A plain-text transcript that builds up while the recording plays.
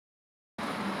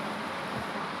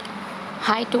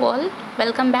Hi to all,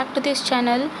 welcome back to this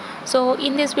channel. So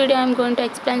in this video I am going to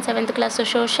explain 7th class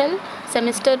social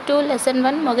semester 2 lesson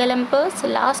 1 Mughal Emperors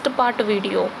last part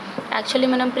video. Actually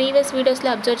మనం previous వీడియోస్లో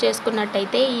observe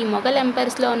చేసుకున్నట్టయితే ఈ మొఘల్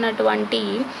ఎంపైర్స్లో ఉన్నటువంటి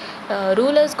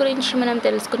rulers గురించి మనం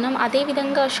తెలుసుకున్నాం.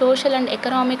 అదేవిధంగా social and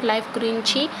economic life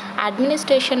గురించి,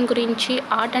 అడ్మినిస్ట్రేషన్ గురించి,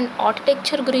 ఆర్ట్ అండ్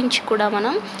ఆర్కిటెక్చర్ గురించి కూడా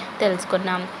మనం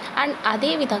తెలుసుకున్నాం. అండ్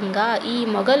అదేవిధంగా ఈ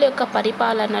మొఘల్ యొక్క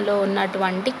పరిపాలనలో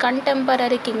ఉన్నటువంటి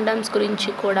కంటెంపరీ కింగ్డమ్స్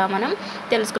గురించి కూడా మనం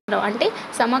తెలుసుకున్నాం. అంటే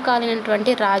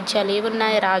సమకాలీనటువంటి రాజ్యాలు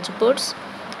ఏమున్నాయి, రాజ్పుట్స్,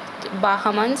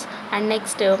 బాహమన్స్ అండ్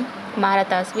నెక్స్ట్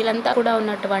మారతాస్, వీళ్ళంతా కూడా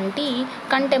ఉన్నటువంటి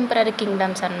కంటెంపరీ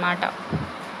కింగ్డమ్స్ అన్నమాట.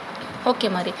 ఓకే,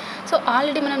 మరి సో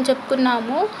ఆల్రెడీ మనం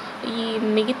చెప్పుకున్నాము ఈ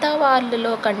మిగతా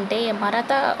వాళ్ళలో కంటే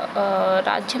మరాఠా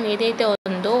రాజ్యం ఏదైతే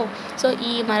ఉందో, సో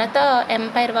ఈ మరాఠా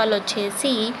ఎంపైర్ వాళ్ళు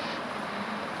వచ్చేసి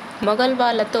మొఘల్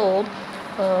వాళ్ళతో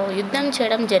యుద్ధం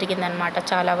చేయడం జరిగిందనమాట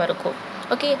చాలా వరకు.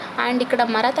 ఓకే, అండ్ ఇక్కడ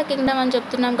మరాఠా కింగ్డమ్ అని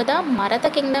చెప్తున్నాం కదా,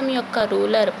 మరాఠా కింగ్డమ్ యొక్క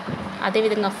రూలర్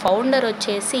అదేవిధంగా ఫౌండర్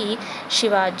వచ్చేసి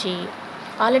శివాజీ.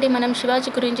 ఆల్రెడీ మనం శివాజీ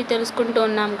గురించి తెలుసుకుంటూ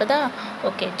ఉన్నాం కదా.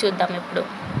 ఓకే, చూద్దాం ఇప్పుడు.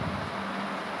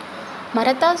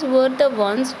 Marathas were the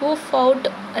ones who fought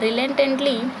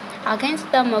relentlessly against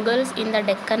the Mughals in the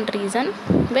Deccan region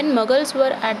when Mughals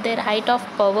were at their height of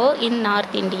power in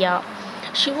North India.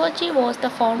 Shivaji was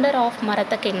the founder of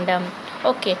Maratha kingdom.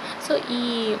 Okay, so ఈ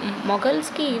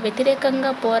మొఘల్స్కి వ్యతిరేకంగా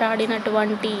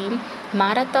పోరాడినటువంటి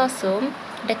మారతాస్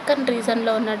డెక్కన్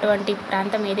రీజన్లో ఉన్నటువంటి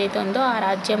ప్రాంతం ఏదైతే ఉందో, ఆ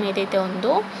రాజ్యం ఏదైతే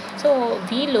ఉందో, సో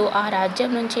వీళ్ళు ఆ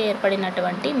రాజ్యం నుంచి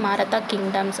ఏర్పడినటువంటి మారతా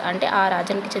కింగ్డమ్స్, అంటే ఆ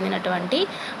రాజ్యానికి చెందినటువంటి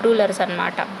రూలర్స్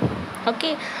అన్నమాట.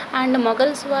 ఓకే, అండ్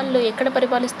మొఘల్స్ వాళ్ళు ఎక్కడ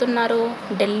పరిపాలిస్తున్నారు,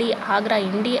 ఢిల్లీ, ఆగ్రా,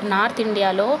 నార్త్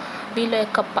ఇండియాలో వీళ్ళ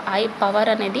యొక్క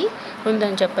పవర్ అనేది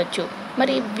ఉందని చెప్పచ్చు.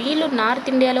 మరి వీళ్ళు నార్త్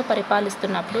ఇండియాలో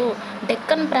పరిపాలిస్తున్నప్పుడు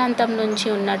డెక్కన్ ప్రాంతం నుంచి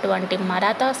ఉన్నటువంటి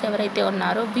మరాఠాస్ ఎవరైతే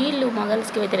ఉన్నారో వీళ్ళు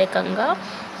మొఘల్స్కి వ్యతిరేకంగా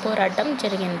పోరాటం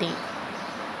జరిగింది.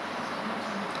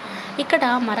 ఇక్కడ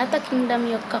మరాఠా కింగ్డమ్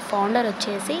యొక్క ఫౌండర్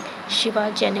వచ్చేసి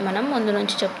శివాజీ అని మనం ముందు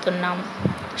నుంచి చెప్తున్నాం.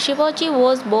 Shivaji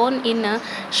was Born in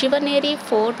Shivneri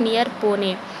fort near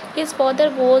Pune. His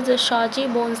father was Shaji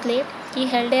Bhosle. He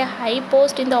held a high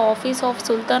post in the office of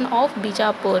Sultan of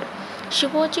Bijapur.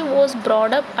 Shivaji was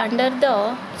brought up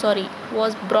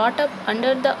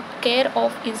under the care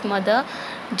of his mother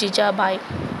Jijabai.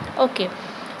 Okay,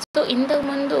 so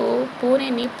ఇంతకుముందు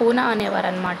పూణేని పూనా అనేవారు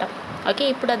అనమాట. Okay,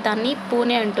 ఇప్పుడు దాన్ని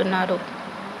పూణే అంటున్నారు.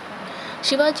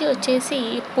 శివాజీ వచ్చేసి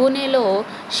పూణేలో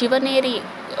శివనేరి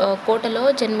కోటలో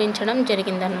జన్మించడం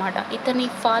జరిగిందనమాట. ఇతని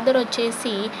ఫాదర్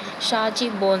వచ్చేసి షాజీ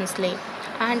భోన్స్లే.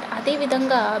 అండ్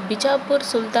అదేవిధంగా బిజాపూర్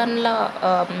సుల్తాన్ల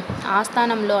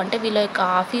ఆస్థానంలో, అంటే వీళ్ళ యొక్క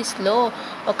ఆఫీస్లో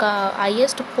ఒక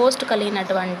హైయెస్ట్ పోస్ట్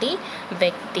కలిగినటువంటి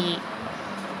వ్యక్తి.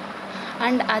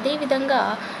 అండ్ అదేవిధంగా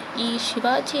ఈ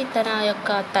శివాజీ తన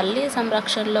యొక్క తల్లి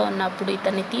సంరక్షణలో ఉన్నప్పుడు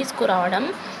ఇతన్ని తీసుకురావడం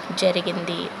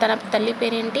జరిగింది. తన తల్లి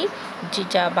పేరేంటి,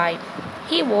 Jijabai.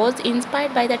 He was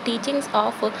inspired by the teachings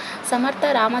of Samartha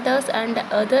Ramadas and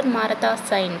other Maratha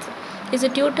saints. His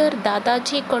tutor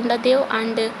Dadaji Kondadev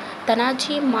and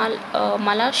Tanaji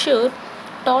Malashur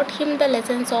taught him the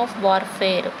lessons of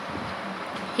warfare.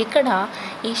 ఇక్కడ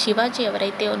ఈ శివాజీ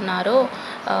ఎవరైతే ఉన్నారో,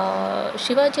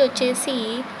 శివాజీ వచ్చేసి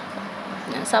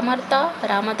సమర్థ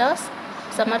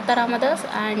రామదాస్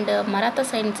అండ్ మరాఠా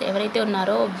సైన్స్ ఎవరైతే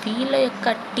ఉన్నారో వీళ్ళ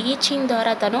యొక్క టీచింగ్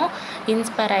ద్వారా తను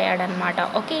ఇన్స్పైర్ అయ్యాడనమాట.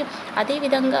 ఓకే,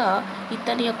 అదేవిధంగా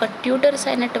ఇతని యొక్క ట్యూటర్స్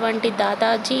అయినటువంటి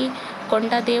దాదాజీ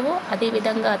కొండదేవు,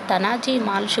 అదేవిధంగా తనాజీ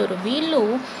మాల్షూర్, వీళ్ళు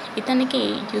ఇతనికి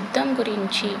యుద్ధం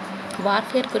గురించి,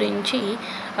 వార్ఫేర్ గురించి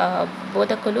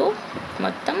బోధకులు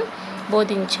మొత్తం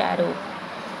బోధించారు.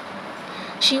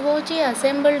 Shivaji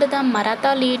assembled the Maratha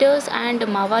leaders and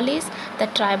Mavalis, the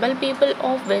tribal people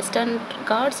of Western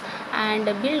Ghats, and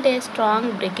built a strong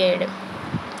brigade.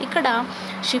 ఇక్కడ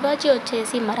శివాజీ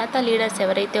వచ్చేసి మరాఠా లీడర్స్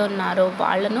ఎవరైతే ఉన్నారో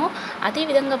వాళ్ళను,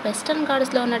 అదేవిధంగా వెస్టర్న్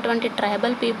ఘాట్స్లో ఉన్నటువంటి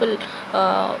ట్రైబల్ పీపుల్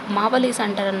మావలీస్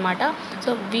అంటారనమాట.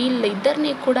 సో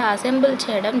వీళ్ళిద్దరిని కూడా అసెంబుల్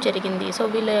చేయడం జరిగింది. సో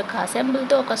వీళ్ళ యొక్క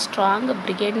అసెంబుల్తో ఒక స్ట్రాంగ్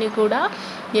బ్రిగేడ్ని కూడా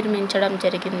నిర్మించడం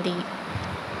జరిగింది.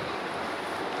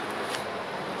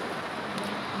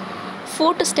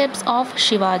 Foot steps of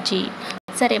Shivaji.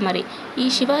 సరే, మరి ఈ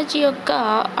శివాజీ యొక్క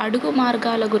అడుగు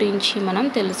మార్గాల గురించి మనం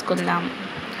తెలుసుకుందాం.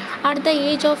 At the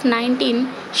age of 19,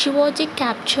 Shivaji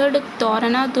captured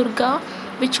తోరణా Durga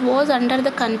which was under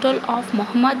the control of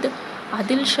Mohammed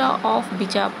Adil Shah of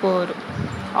Bijapur.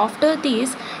 After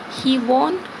this he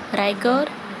వోన్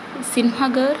Raigarh,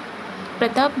 సింహగర్,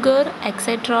 Pratapgarh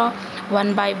etcetera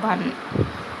one by one.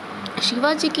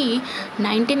 శివాజీకి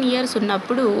 19 years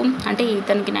ఉన్నప్పుడు, అంటే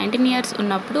ఇతనికి 19 ఇయర్స్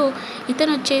ఉన్నప్పుడు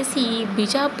ఇతను వచ్చేసి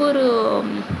బిజాపూర్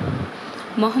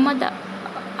మొహమ్మద్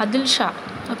ఆదిల్ షా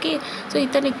ఓకే. సో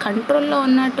ఇతని కంట్రోల్లో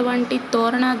ఉన్నటువంటి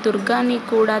తోరణ దుర్గాన్ని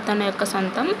కూడా తన యొక్క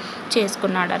సొంతం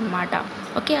చేసుకున్నాడనమాట.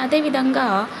 ఓకే. అదేవిధంగా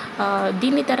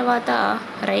దీని తర్వాత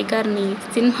రైగర్ని,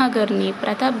 సిన్హాగర్ని,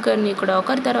 ప్రతాప్గర్ని కూడా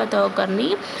ఒకరి తర్వాత ఒకరిని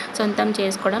సొంతం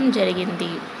చేసుకోవడం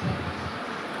జరిగింది.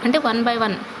 అంటే వన్ బై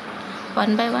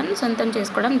వన్ సొంతం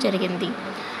చేసుకోవడం జరిగింది.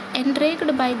 Enraged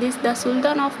by this, the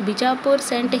Sultan of Bijapur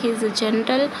sent his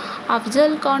general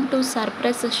Afzal Khan to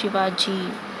suppress Shivaji.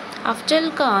 Afzal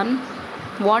Khan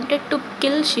wanted to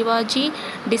kill Shivaji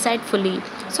decisively,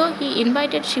 so he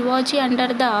invited Shivaji under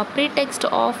the pretext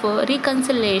of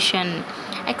reconciliation.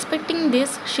 Expecting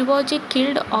this, Shivaji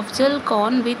killed Afzal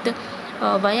Khan with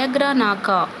Viagra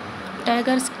Naka,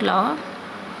 tiger's claw,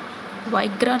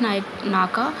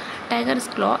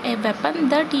 a weapon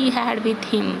that he had with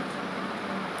him.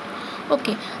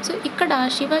 Okay. So ఇక్కడ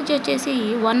శివాజీ వచ్చేసి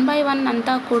one by one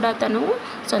అంతా కూడా తను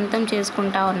సొంతం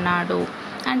చేసుకుంటా ఉన్నాడు.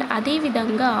 And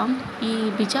అదేవిధంగా ఈ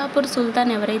బిజాపూర్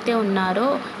సుల్తాన్ ఎవరైతే ఉన్నారో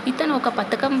ఇతను ఒక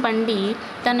పథకం పండి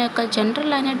తన యొక్క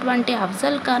జనరల్ అయినటువంటి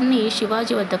అఫ్జల్ ఖాన్ని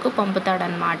శివాజీ వద్దకు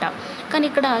పంపుతాడనమాట. కానీ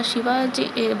ఇక్కడ శివాజీ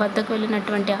వద్దకు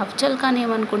వెళ్ళినటువంటి అఫ్జల్ ఖాన్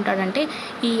ఏమనుకుంటాడంటే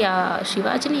ఈ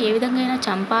శివాజీని ఏ విధంగా అయినా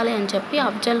చంపాలి అని చెప్పి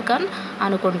అఫ్జల్ ఖాన్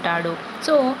అనుకుంటాడు.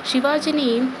 సో శివాజీని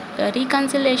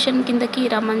రీకన్సిలేషన్ కిందకి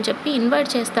రమ్మని చెప్పి ఇన్వైట్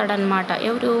చేస్తాడనమాట.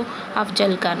 ఎవరు?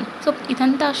 అఫ్జల్ ఖాన్. సో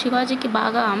ఇదంతా శివాజీకి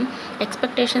బాగా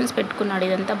ఎక్స్పెక్టేషన్స్ పెట్టుకున్నాడు.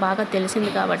 ఇదంతా బాగా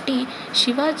తెలిసింది కాబట్టి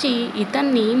శివాజీ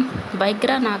ఇతన్ని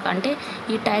వైగ్రానాక్ అంటే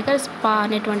ఈ టైగర్ స్పా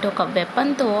అనేటువంటి ఒక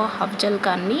వెపన్తో అఫ్జల్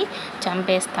ఖాన్ని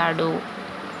చంపేస్తాడు.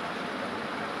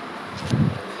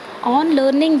 On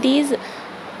learning these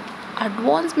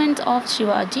advancements of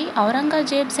Shivaji,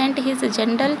 Aurangzeb sent his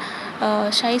general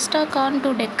Shaista Khan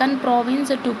to Deccan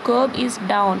province to curb his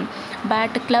down,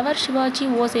 but clever Shivaji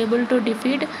was able to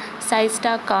defeat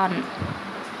Shaista Khan.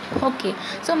 Okay.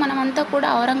 So మనమంతా కూడా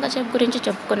ఔరంగజేబ్ గురించి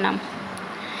చెప్పుకున్నాం.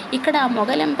 ఇక్కడ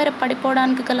Mughal umpire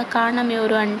పడిపోవడానికి గల కారణం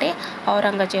ఎవరు అంటే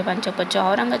ఔరంగజేబ్ అని చెప్పొచ్చు.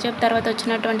 ఔరంగజేబ్ తర్వాత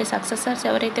వచ్చినటువంటి సక్సెసర్స్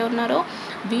ఎవరైతే ఉన్నారో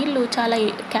వీళ్ళు చాలా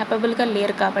క్యాపబుల్గా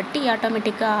లేరు కాబట్టి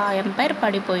ఆటోమేటిక్గా ఆ ఎంపైర్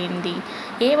పడిపోయింది.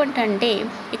 ఏమంటే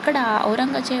ఇక్కడ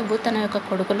ఔరంగజేబు తన యొక్క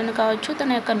కొడుకులను కావచ్చు,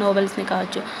 తన యొక్క నోబెల్స్ని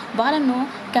కావచ్చు వాళ్ళను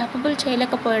క్యాపబుల్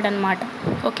చేయలేకపోయాడనమాట.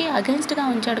 ఓకే. అగెన్స్ట్గా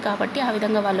ఉంచాడు కాబట్టి ఆ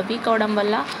విధంగా వాళ్ళు వీక్ అవడం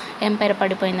వల్ల ఎంపైర్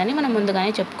పడిపోయిందని మనం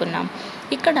ముందుగానే చెప్పుకున్నాం.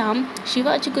 ఇక్కడ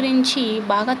శివాజీ గురించి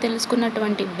బాగా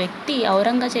తెలుసుకున్నటువంటి వ్యక్తి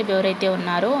ఔరంగజేబ్ ఎవరైతే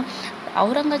ఉన్నారో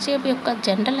ఔరంగజేబ్ యొక్క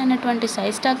జనరల్ అయినటువంటి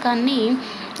షైస్తా ఖాన్ని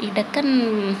ఈ డెక్కన్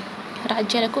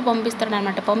రాజ్యాలకు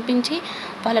పంపిస్తాడనమాట. పంపించి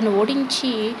వాళ్ళను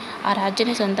ఓడించి ఆ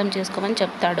రాజ్యాన్ని సొంతం చేసుకోమని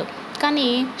చెప్తాడు. కానీ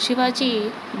శివాజీ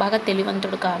బాగా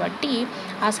తెలివంతుడు కాబట్టి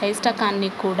ఆ షైస్తా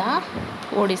ఖాన్ని కూడా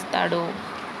ఓడిస్తాడు.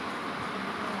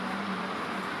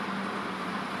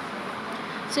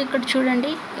 సో ఇక్కడ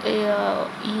చూడండి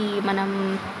ఈ మనం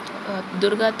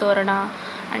దుర్గా తోరణ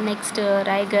అండ్ నెక్స్ట్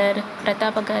రైగర్,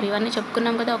 ప్రతాపగర్ ఇవన్నీ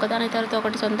చెప్పుకున్నాం కదా, ఒకదాని తర్వాత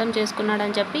ఒకటి సొంతం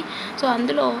చేసుకున్నాడని చెప్పి. సో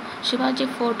అందులో శివాజీ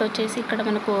ఫోర్ట్ వచ్చేసి ఇక్కడ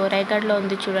మనకు రైగఢ్లో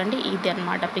ఉంది చూడండి, ఇది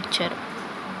అన్నమాట picture.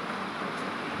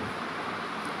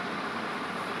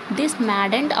 This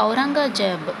maddened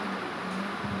Aurangzeb.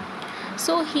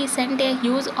 So he sent a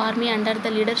huge army under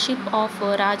the leadership of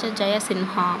Raja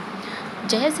Jayasimha.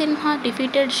 Jayasimha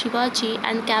defeated Shivaji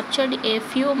and captured a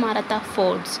few Maratha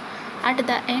forts. At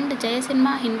the end,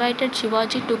 Jayasimha invited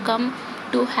Shivaji to come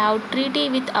to have treaty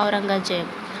with Aurangzeb.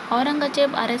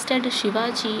 Aurangzeb arrested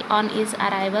Shivaji on his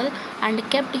arrival and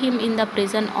kept him in the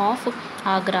prison of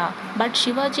Agra. But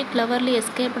Shivaji cleverly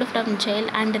escaped from jail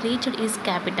and reached his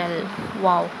capital.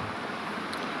 Wow!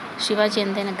 Shivaji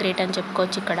ఎంతైనా great అని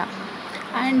చెప్పుకోవచ్చు ఇక్కడ.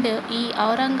 And ఈ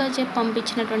ఔరంగజేబ్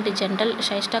పంపించినటువంటి general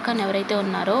Shaista Khan ఎవరైతే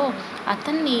ఉన్నారో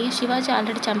అతన్ని Shivaji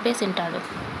already చంపేసి ఉంటాడు.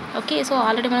 ఓకే. సో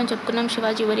ఆల్రెడీ మనం చెప్పుకున్నాం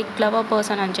శివాజీ వెరీ క్లవర్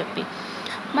పర్సన్ అని చెప్పి.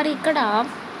 మరి ఇక్కడ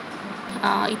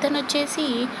ఇతను వచ్చేసి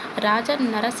రాజా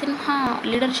నరసింహ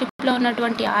లీడర్షిప్లో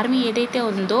ఉన్నటువంటి ఆర్మీ ఏదైతే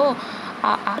ఉందో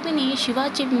ఆ ఆర్మీని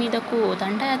శివాజీ మీదకు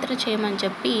దండయాత్ర చేయమని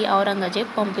చెప్పి ఔరంగజేబ్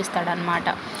పంపిస్తాడనమాట.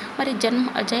 మరి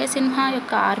జయసింహ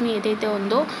యొక్క ఆర్మీ ఏదైతే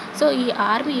ఉందో సో ఈ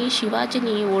ఆర్మీ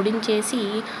శివాజీని ఓడించేసి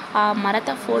ఆ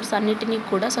మరాఠా ఫోర్ట్స్ అన్నిటినీ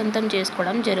కూడా సొంతం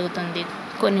చేసుకోవడం జరుగుతుంది,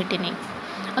 కొన్నిటిని.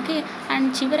 ఓకే. అండ్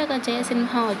చివరగా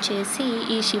జయసింహ వచ్చేసి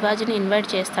ఈ శివాజీని ఇన్వైట్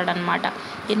చేస్తాడనమాట.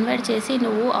 ఇన్వైట్ చేసి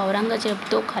నువ్వు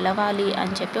ఔరంగజేబ్తో కలవాలి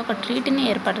అని చెప్పి ఒక ట్రీటీని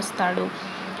ఏర్పరుస్తాడు.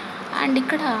 అండ్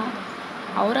ఇక్కడ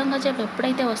ఔరంగజేబ్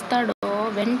ఎప్పుడైతే వస్తాడో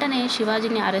వెంటనే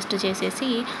శివాజీని అరెస్ట్ చేసేసి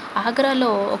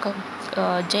ఆగ్రాలో ఒక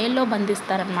జైల్లో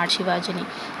బంధిస్తారన్నమాట శివాజీని.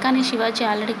 కానీ శివాజీ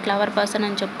ఆల్రెడీ క్లవర్ పర్సన్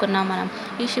అని చెప్పుకున్నాం మనం.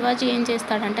 ఈ శివాజీ ఏం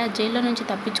చేస్తాడంటే ఆ జైల్లో నుంచి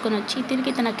తప్పించుకొని వచ్చి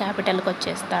తిరిగి తన క్యాపిటల్కి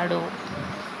వచ్చేస్తాడు.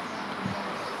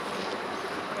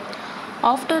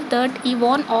 After that, he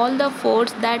won all the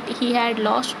forts that he had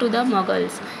lost to the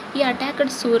Mughals. He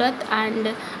attacked Surat and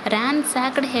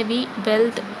ransacked heavy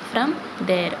wealth from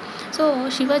there. So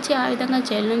Shivaji ఆ విధంగా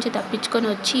జైలు నుంచి తప్పించుకొని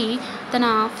వచ్చి తన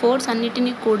ఫోర్ట్స్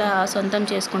అన్నిటినీ కూడా సొంతం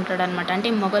చేసుకుంటాడు అనమాట. అంటే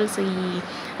మొఘల్స్ ఈ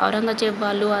ఔరంగజేబ్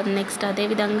వాళ్ళు, అది నెక్స్ట్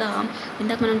అదేవిధంగా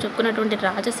ఇందాక మనం చెప్పుకున్నటువంటి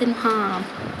రాజసింహ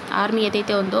ఆర్మీ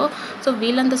ఏదైతే ఉందో, సో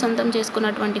వీళ్ళంతా సొంతం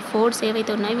చేసుకున్నటువంటి ఫోర్ట్స్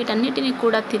ఏవైతే ఉన్నాయో వీటన్నిటిని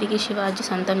కూడా తిరిగి శివాజీ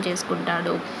సొంతం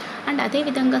చేసుకుంటాడు. అండ్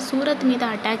అదేవిధంగా సూరత్ మీద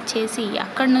అటాక్ చేసి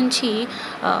అక్కడి నుంచి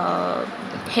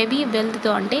హెవీ వెల్త్తో,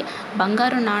 అంటే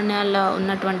బంగారు నాణ్యాల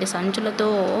ఉన్నటువంటి సంచులతో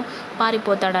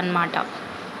పారిపోతాడనమాట.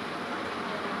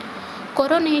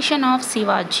 Coronation of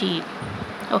Shivaji.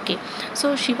 Okay, so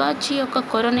Shivaji యొక్క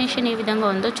కొరోనేషన్ ఏ విధంగా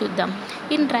ఉందో చూద్దాం.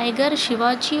 In రైగర్,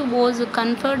 Shivaji was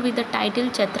conferred with the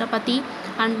title Chhatrapati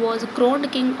and was crowned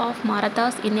king of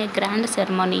Marathas in a grand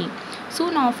ceremony.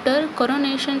 Soon after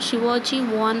coronation, Shivaji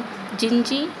won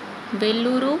Jinji,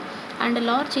 Velluru and a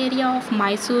large area of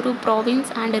Mysuru province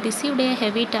and received a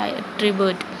heavy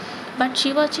tribute. But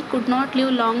Shivaji could not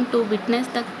live long to witness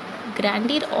the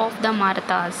grandeur of the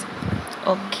Marathas.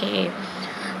 Okay.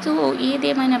 So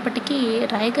ఏదేమైనప్పటికీ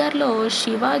రైగర్లో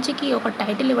శివాజీకి ఒక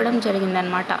title ఇవ్వడం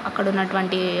జరిగిందనమాట. అక్కడ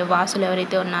ఉన్నటువంటి వాసులు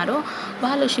ఎవరైతే ఉన్నారో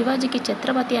వాళ్ళు శివాజీకి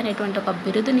ఛత్రపతి అనేటువంటి ఒక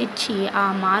బిరుదునిచ్చి ఆ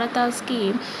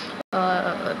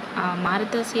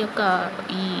మారతాస్ యొక్క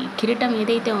ఈ కిరీటం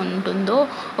ఏదైతే ఉంటుందో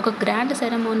ఒక గ్రాండ్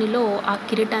సెరమోనీలో ఆ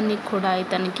కిరీటాన్ని కూడా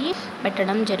ఇతనికి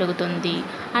పెట్టడం జరుగుతుంది.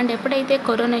 అండ్ ఎప్పుడైతే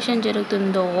కొరోనేషన్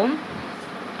జరుగుతుందో,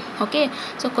 ఓకే,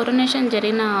 సో కొరోనేషన్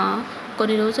జరిగిన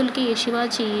కొన్ని రోజులకి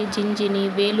శివాజీ జింజిని,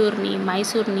 వేలూరుని,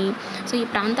 మైసూర్ని, సో ఈ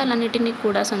ప్రాంతాలన్నిటినీ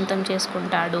కూడా సొంతం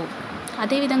చేసుకుంటాడు.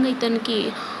 అదేవిధంగా ఇతనికి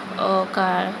ఒక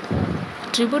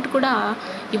ట్రిబ్యూట్ కూడా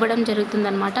ఇవ్వడం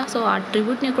జరుగుతుందన్నమాట. సో ఆ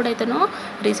ట్రిబ్యూట్ని కూడా ఇతను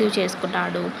రిసీవ్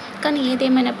చేసుకున్నాడు. కానీ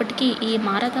ఏదేమైనప్పటికీ ఈ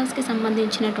మారథాస్కి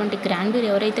సంబంధించినటువంటి గ్రాండ్వీర్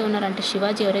ఎవరైతే ఉన్నారో, అంటే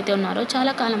శివాజీ ఎవరైతే ఉన్నారో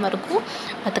చాలా కాలం వరకు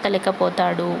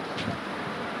బతకలేకపోతాడు.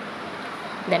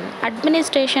 Then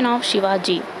administration of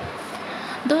Shivaji.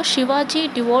 Though Shivaji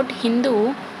devout Hindu,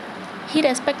 he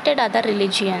respected other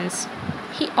religions.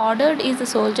 He ordered his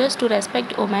soldiers to respect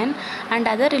women and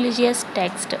other religious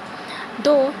texts.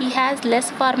 Though he has less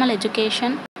formal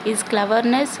education, his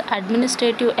cleverness,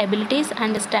 administrative abilities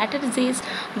and strategies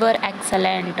were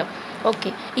excellent.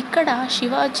 Okay, ఇక్కడ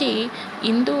శివాజీ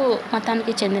హిందూ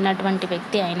మతానికి చెందినటువంటి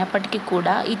వ్యక్తి అయినప్పటికీ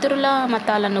కూడా ఇతరుల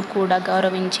మతాలను కూడా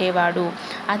గౌరవించేవాడు.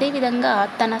 అదేవిధంగా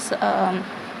తన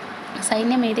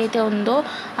సైన్యం ఏదైతే ఉందో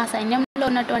ఆ సైన్యంలో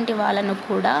ఉన్నటువంటి వాళ్ళను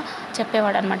కూడా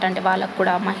చెప్పేవాడు అనమాట. అంటే వాళ్ళకు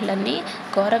కూడా మహిళల్ని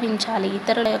గౌరవించాలి,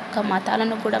 ఇతరుల యొక్క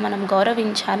మతాలను కూడా మనం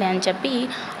గౌరవించాలి అని చెప్పి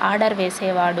ఆర్డర్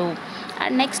వేసేవాడు.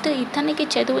 అండ్ నెక్స్ట్ ఇతనికి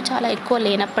చదువు చాలా ఎక్కువ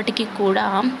లేనప్పటికీ కూడా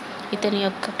ఇతని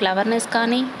యొక్క క్లవర్నెస్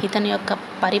కానీ, ఇతని యొక్క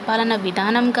పరిపాలన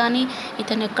విధానం కానీ,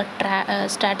 ఇతని యొక్క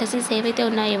స్ట్రాటజీస్ ఏవైతే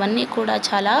ఉన్నాయో ఇవన్నీ కూడా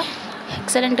చాలా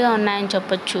ఎక్సలెంట్గా ఉన్నాయని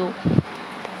చెప్పొచ్చు.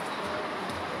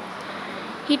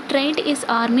 He trained his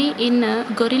army in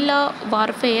guerrilla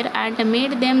warfare and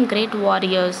made them great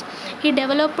warriors. He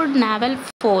developed naval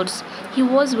force. He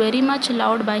was very much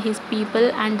loved by his people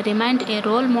and remained a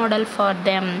role model for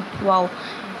them. Wow.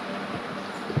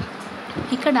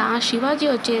 ఇక్కడ శివాజీ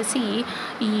వచ్చేసి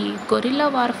ఈ gorilla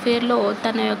వార్ఫేర్లో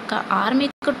తన యొక్క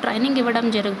ఆర్మీకి training ఇవ్వడం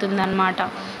జరుగుతుందన్నమాట.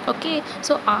 Okay,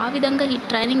 so ఆ విధంగా ఈ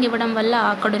ట్రైనింగ్ ఇవ్వడం వల్ల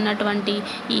అక్కడ ఉన్నటువంటి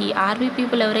ఈ ఆర్మీ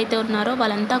పీపుల్ ఎవరైతే ఉన్నారో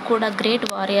వాళ్ళంతా కూడా గ్రేట్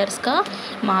వారియర్స్గా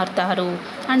మారుతారు.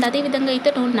 అండ్ అదేవిధంగా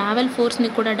ఇతను నావల్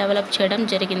ఫోర్స్ని కూడా డెవలప్ చేయడం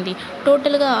జరిగింది.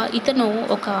 టోటల్గా ఇతను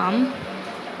ఒక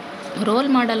రోల్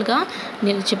మోడల్గా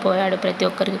నిలిచిపోయాడు ప్రతి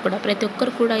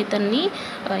ఒక్కరు కూడా ఇతన్ని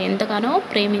ఎంతగానో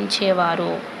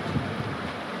ప్రేమించేవారు.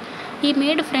 He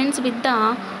made friends with the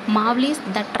Mavlis,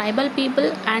 the tribal people,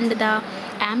 and the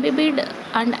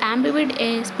imbibed a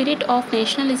spirit of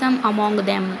nationalism among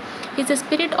them. His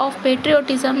spirit of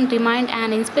patriotism remained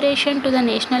an inspiration to the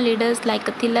national leaders like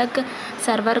Tilak,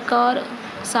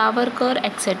 Savarkar,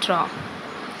 etc.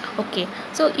 Okay,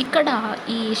 so ఇక్కడ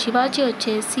ఈ శివాజీ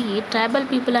వచ్చేసి tribal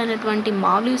people అనేటువంటి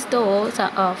మావ్లీస్తో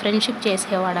friendship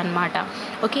చేసేవాడు అనమాట.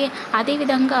 Okay,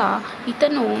 అదేవిధంగా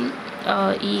ఇతను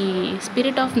ఈ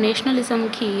spirit of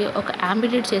నేషనలిజంకి ఒక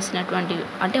అంబిడేట్ చేసినటువంటి,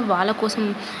 అంటే వాళ్ళ కోసం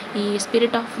ఈ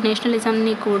స్పిరిట్ ఆఫ్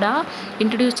నేషనలిజంని కూడా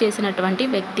ఇంట్రడ్యూస్ చేసినటువంటి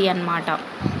వ్యక్తి అన్నమాట.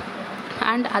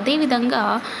 అండ్ అదేవిధంగా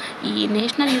ఈ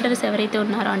నేషనల్ లీడర్స్ ఎవరైతే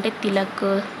ఉన్నారో అంటే తిలక్,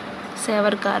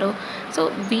 సేవర్కారు, సో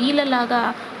వీళ్ళలాగా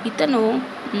ఇతను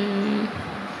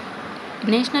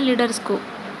నేషనల్ లీడర్స్కు,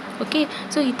 ఓకే,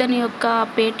 సో ఇతని యొక్క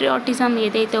పేట్రియాటిజం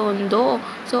ఏదైతే ఉందో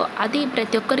సో అది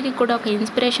ప్రతి ఒక్కరికి కూడా ఒక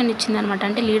ఇన్స్పిరేషన్ ఇచ్చిందనమాట.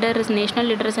 అంటే నేషనల్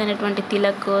లీడర్స్ అయినటువంటి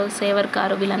తిలక్,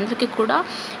 సేవర్కారు వీళ్ళందరికీ కూడా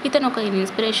ఇతను ఒక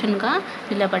ఇన్స్పిరేషన్గా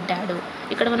నిలబడ్డాడు.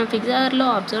 ఇక్కడ మనం ఫిగర్లో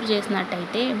అబ్జర్వ్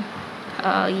చేసినట్టయితే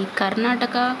ఈ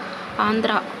కర్ణాటక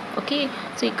ఆంధ్ర, ఓకే.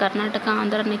 సో ఈ కర్ణాటక,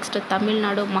 ఆంధ్ర, నెక్స్ట్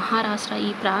తమిళనాడు, మహారాష్ట్ర ఈ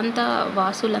ప్రాంత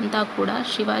వాసులంతా కూడా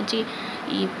శివాజీ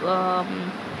ఈ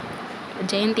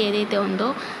జయంతి ఏదైతే ఉందో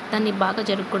దాన్ని బాగా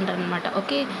జరుపుకుంటారనమాట,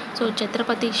 ఓకే. సో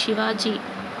ఛత్రపతి శివాజీ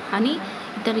అని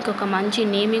ఇతనికి ఒక మంచి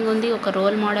నేమింగ్ ఉంది, ఒక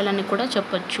రోల్ మోడల్ అని కూడా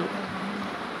చెప్పొచ్చు.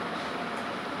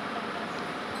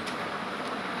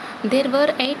 There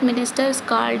were 8 ministers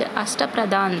called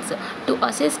Ashtapradhans to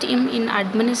assist him in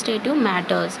administrative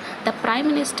matters. The Prime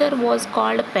Minister was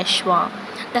called Peshwa.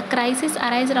 The crisis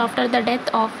arose after the death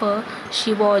of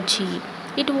Shivaji.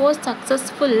 It was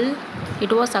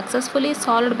successfully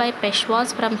solved by Peshwas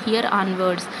from here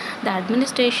onwards. The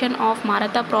administration of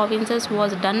Maratha provinces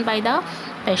was done by the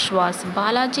Peshwas.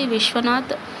 Balaji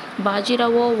Vishwanath,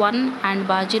 Bajirao I and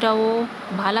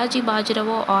Balaji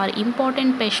Bajirao are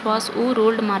important Peshwas who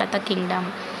ruled Maratha kingdom.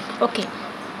 Okay.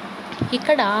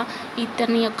 ఇక్కడ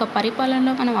ఇతని యొక్క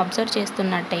పరిపాలనలో మనం observe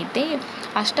చేస్తున్నట్టయితే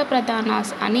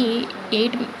అష్టప్రధానాస్ అని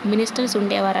 8 ministers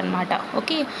ఉండేవారనమాట,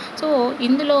 okay. So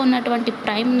ఇందులో ఉన్నటువంటి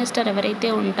prime minister ఎవరైతే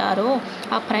ఉంటారో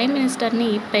ఆ ప్రైమ్ మినిస్టర్ని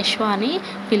పెష్వా అని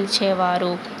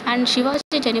పిలిచేవారు. అండ్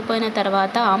శివాజీ చనిపోయిన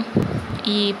తర్వాత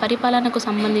ఈ పరిపాలనకు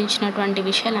సంబంధించినటువంటి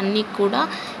విషయాలన్నీ కూడా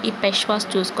ఈ పెష్వాస్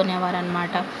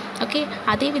చూసుకునేవారనమాట, ఓకే.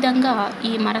 అదేవిధంగా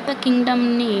ఈ మరథ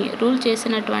కింగ్డమ్ని రూల్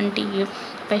చేసినటువంటి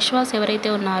పెష్వాస్ ఎవరైతే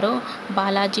ఉన్నారో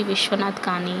బాలాజీ విశ్వనాథ్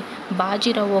కానీ,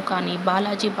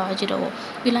 బాలాజీ బాజీరావో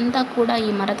వీళ్ళంతా కూడా ఈ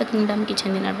మరథ కింగ్డమ్కి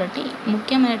చెందినటువంటి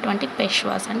ముఖ్యమైనటువంటి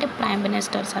పెష్వాస్ అంటే ప్రైమ్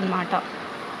మినిస్టర్స్ అన్నమాట.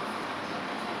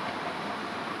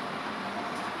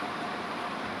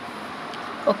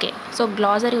 ఓకే. సో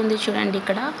గ్లాజరీ ఉంది చూడండి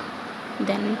ఇక్కడ.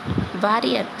 Then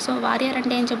warrior. సో వారియర్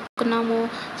అంటే ఏం చెప్పుకున్నాము?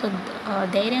 సో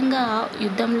ధైర్యంగా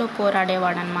యుద్ధంలో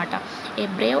పోరాడేవాడు అనమాట. ఏ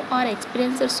Brave are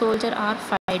experienced soldier are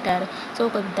fighter. So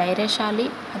ఒక ధైర్యశాలి,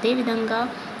 అదేవిధంగా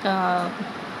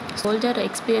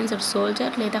ఎక్స్పీరియన్స్డ్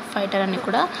సోల్జర్ లేదా ఫైటర్ అని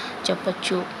కూడా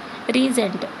చెప్పొచ్చు.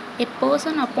 Regent. A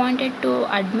person appointed to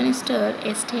administer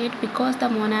a state because the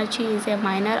monarchy is a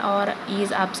minor or is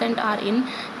absent or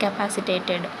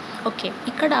incapacitated. Okay.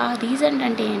 ఇక్కడ రీజెంట్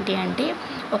అంటే ఏంటి అంటే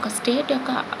ఒక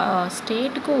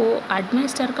స్టేట్కు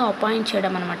అడ్మినిస్టర్గా అపాయింట్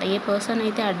చేయడం అనమాట. ఏ పర్సన్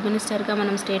అయితే అడ్మినిస్టర్గా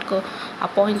మనం స్టేట్కు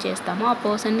అపాయింట్ చేస్తామో ఆ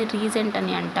పర్సన్ని రీజెంట్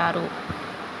అని అంటారు.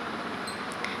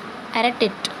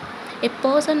 ఎరటిట్. ఏ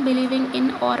person believing in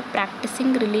are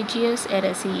practising religious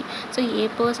ఎరసీ. So A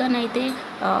person అయితే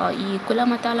ఈ కుల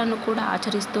మతాలను కూడా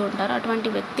ఆచరిస్తూ ఉంటారో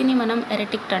అటువంటి వ్యక్తిని మనం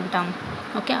ఎరటిక్ట్ అంటాం,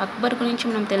 ఓకే. అక్బర్ గురించి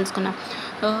మనం తెలుసుకున్నాం.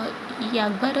 ఈ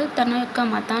అక్బర్ తన యొక్క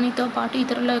మతానితో పాటు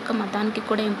ఇతరుల యొక్క మతానికి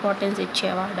కూడా ఇంపార్టెన్స్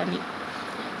ఇచ్చేవాడని.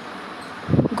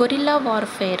 Gorilla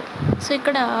warfare. సో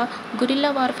ఇక్కడ గొరిల్లా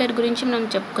వార్ఫేర్ గురించి మనం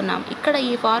చెప్పుకున్నాం. ఇక్కడ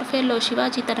ఈ వార్ఫేర్లో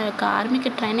శివాజీ తన యొక్క ఆర్మీకి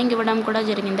ట్రైనింగ్ ఇవ్వడం కూడా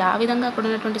జరిగింది. ఆ విధంగా అక్కడ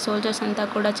ఉన్నటువంటి సోల్జర్స్ అంతా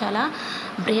కూడా చాలా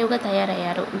బ్రేవ్గా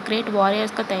తయారయ్యారు, గ్రేట్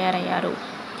వారియర్స్గా తయారయ్యారు.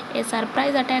 A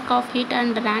surprise attack of hit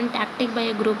and Ryan tactic by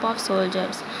A group of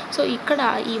soldiers. So ఇక్కడ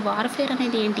ఈ వార్ఫేర్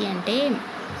అనేది ఏంటి అంటే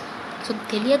సో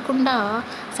తెలియకుండా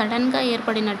సడన్గా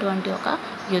ఏర్పడినటువంటి ఒక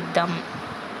యుద్ధం.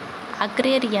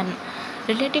 Agrarian.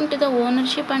 Relating to the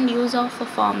ownership and use of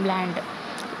farm land.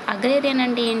 Agrarian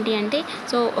అంటే ఏంటి అంటే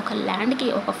సో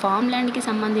ఒక ఫార్మ్ ల్యాండ్కి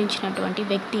సంబంధించినటువంటి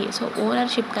వ్యక్తి, సో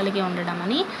ఓనర్షిప్ కలిగి ఉండడం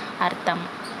అని అర్థం.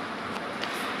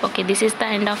 Okay, this is the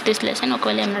end of this lesson.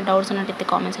 ఒకవేళ ఏమైనా డౌట్స్ ఉన్నట్టయితే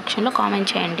కామెంట్ సెక్షన్లో కామెంట్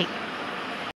చేయండి.